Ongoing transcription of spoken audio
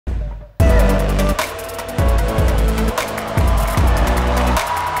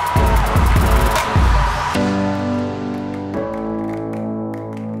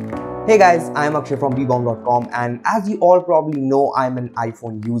Hey guys, I'm Akshay from bbomb.com, and as you all probably know, I'm an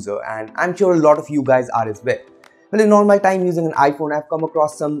iPhone user and I'm sure a lot of you guys are as well. Well, in all my time using an iPhone, I've come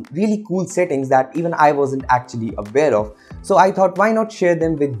across some really cool settings that even I wasn't actually aware of. So I thought, why not share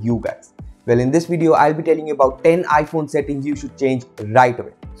them with you guys? Well, in this video, I'll be telling you about 10 iPhone settings you should change right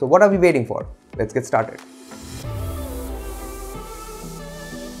away. So what are we waiting for? Let's get started.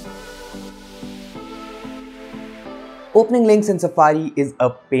 Opening links in Safari is a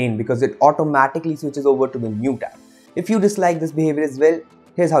pain because it automatically switches over to the new tab. If you dislike this behavior as well,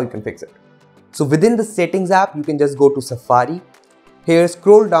 here's how you can fix it. So within the settings app, you can just go to Safari. Here,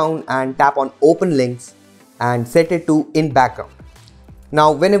 scroll down and tap on open links and set it to in background.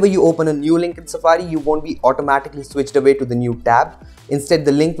 Now, whenever you open a new link in Safari, you won't be automatically switched away to the new tab. Instead,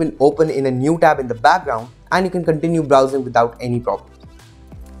 the link will open in a new tab in the background and you can continue browsing without any problem.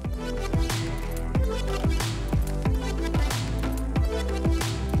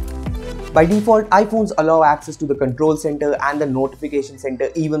 By default, iPhones allow access to the control center and the notification center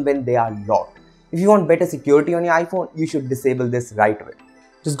even when they are locked. If you want better security on your iPhone, you should disable this right away.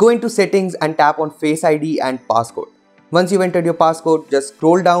 Just go into settings and tap on Face ID and passcode. Once you've entered your passcode, just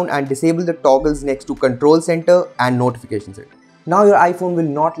scroll down and disable the toggles next to control center and notification center. Now your iPhone will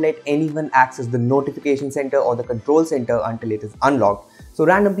not let anyone access the notification center or the control center until it is unlocked. So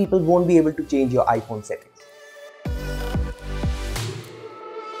random people won't be able to change your iPhone settings.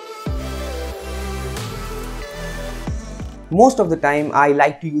 Most of the time, I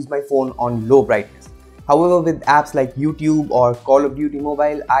like to use my phone on low brightness. However, with apps like YouTube or Call of Duty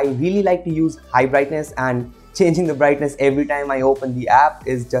Mobile, I really like to use high brightness, and changing the brightness every time I open the app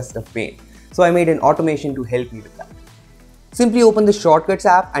is just a pain. So I made an automation to help me with that. Simply open the Shortcuts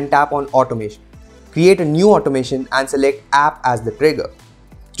app and tap on Automation. Create a new automation and select App as the trigger.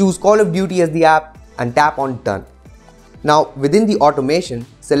 Choose Call of Duty as the app and tap on Done. Now, within the automation,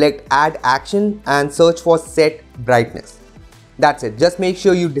 select Add Action and search for Set Brightness. That's it. Just make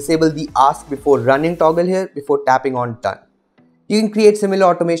sure you disable the Ask Before Running toggle here before tapping on Done. You can create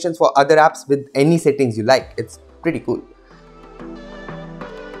similar automations for other apps with any settings you like. It's pretty cool.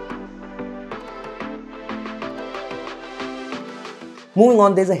 Moving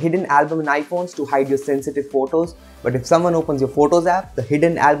on, there's a hidden album in iPhones to hide your sensitive photos. But if someone opens your Photos app, the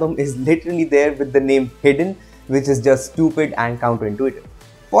hidden album is literally there with the name hidden, which is just stupid and counterintuitive.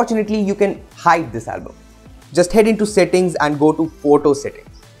 Fortunately, you can hide this album. Just head into settings and go to photo settings.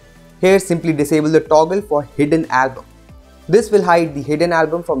 Here, simply disable the toggle for hidden album. This will hide the hidden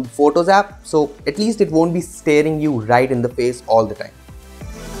album from the Photos app, so at least it won't be staring you right in the face all the time.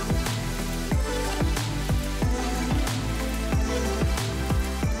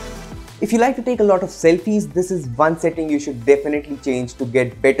 If you like to take a lot of selfies, this is one setting you should definitely change to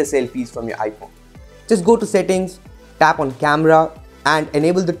get better selfies from your iPhone. Just go to settings, tap on camera and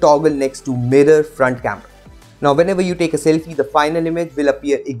enable the toggle next to mirror front camera. Now, whenever you take a selfie, the final image will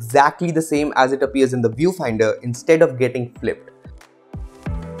appear exactly the same as it appears in the viewfinder instead of getting flipped.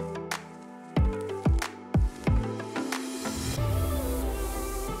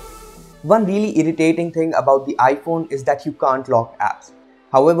 One really irritating thing about the iPhone is that you can't lock apps.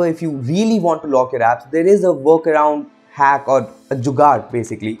 However, if you really want to lock your apps, there is a workaround hack or a jugaad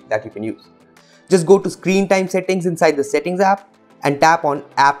basically that you can use. Just go to Screen Time settings inside the Settings app and tap on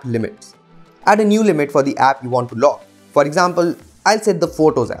App Limits. Add a new limit for the app you want to lock. For example, I'll set the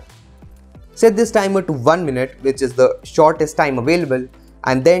Photos app. Set this timer to 1 minute, which is the shortest time available,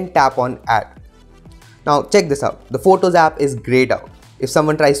 and then tap on Add. Now check this out. The Photos app is grayed out. If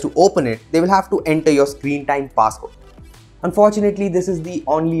someone tries to open it, they will have to enter your screen time passcode. Unfortunately, this is the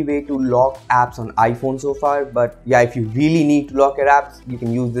only way to lock apps on iPhone so far, but yeah, if you really need to lock your apps, you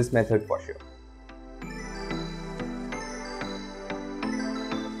can use this method for sure.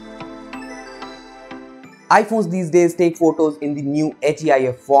 iPhones these days take photos in the new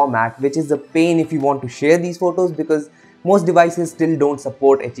HEIF format, which is a pain if you want to share these photos because most devices still don't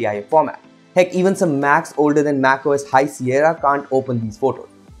support HEIF format. Heck, even some Macs older than macOS High Sierra can't open these photos.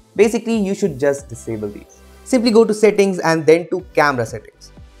 Basically, you should just disable these. Simply go to Settings and then to Camera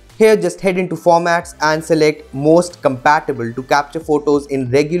Settings. Here, just head into Formats and select Most Compatible to capture photos in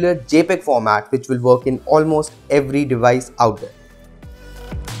regular JPEG format, which will work in almost every device out there.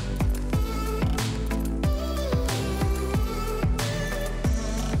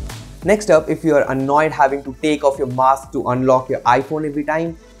 Next up, if you are annoyed having to take off your mask to unlock your iPhone every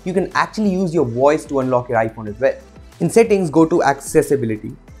time, you can actually use your voice to unlock your iPhone as well. In Settings, go to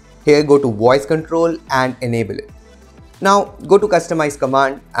Accessibility. Here, go to Voice Control and enable it. Now, go to Customize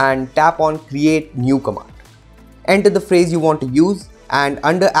Command and tap on Create New Command. Enter the phrase you want to use and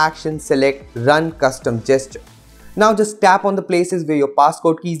under Action, select Run Custom Gesture. Now just tap on the places where your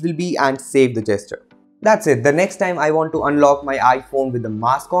passcode keys will be and save the gesture. That's it. The next time I want to unlock my iPhone with the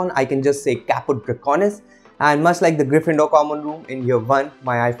mask on, I can just say Caput Draconis, and much like the Gryffindor common room in year 1,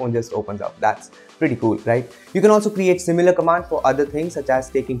 my iPhone just opens up. That's pretty cool, right? You can also create similar commands for other things such as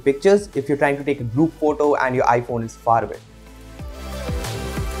taking pictures if you're trying to take a group photo and your iPhone is far away.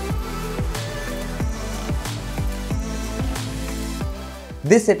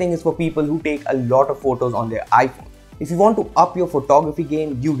 This setting is for people who take a lot of photos on their iPhone. If you want to up your photography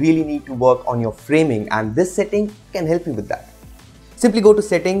game, you really need to work on your framing, and this setting can help you with that. Simply go to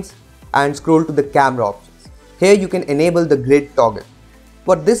settings and scroll to the camera options. Here you can enable the grid toggle.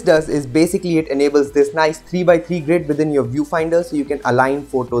 What this does is basically it enables this nice 3x3 grid within your viewfinder so you can align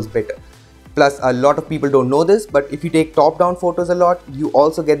photos better. Plus, a lot of people don't know this, but if you take top-down photos a lot, you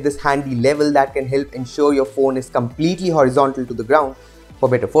also get this handy level that can help ensure your phone is completely horizontal to the ground for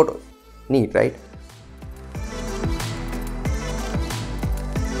better photos. Neat, right?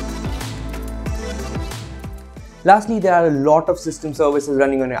 Lastly, there are a lot of system services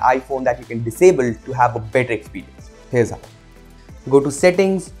running on your iPhone that you can disable to have a better experience. Here's how. Go to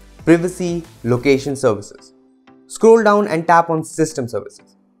Settings, Privacy, Location Services. Scroll down and tap on System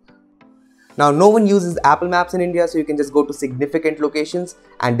Services. Now, no one uses Apple Maps in India, so you can just go to Significant Locations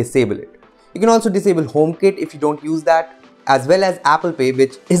and disable it. You can also disable HomeKit if you don't use that, as well as Apple Pay,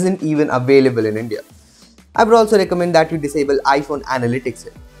 which isn't even available in India. I would also recommend that you disable iPhone Analytics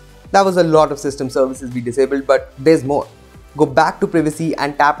here. That was a lot of system services we disabled, but there's more. Go back to Privacy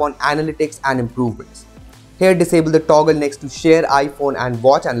and tap on Analytics and Improvements. Here, disable the toggle next to Share iPhone and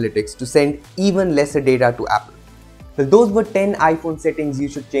Watch Analytics to send even lesser data to Apple. Well, those were 10 iPhone settings you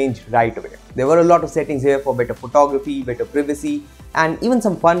should change right away. There were a lot of settings here for better photography, better privacy, and even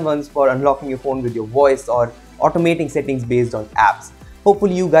some fun ones for unlocking your phone with your voice or automating settings based on apps.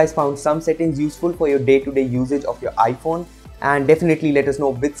 Hopefully you guys found some settings useful for your day-to-day usage of your iPhone, and definitely let us know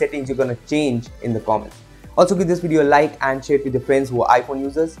which settings you're gonna change in the comments. Also, give this video a like and share it with your friends who are iPhone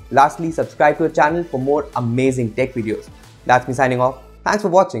users. Lastly, subscribe to our channel for more amazing tech videos. That's me signing off. Thanks for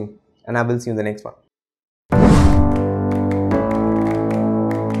watching, and I will see you in the next one.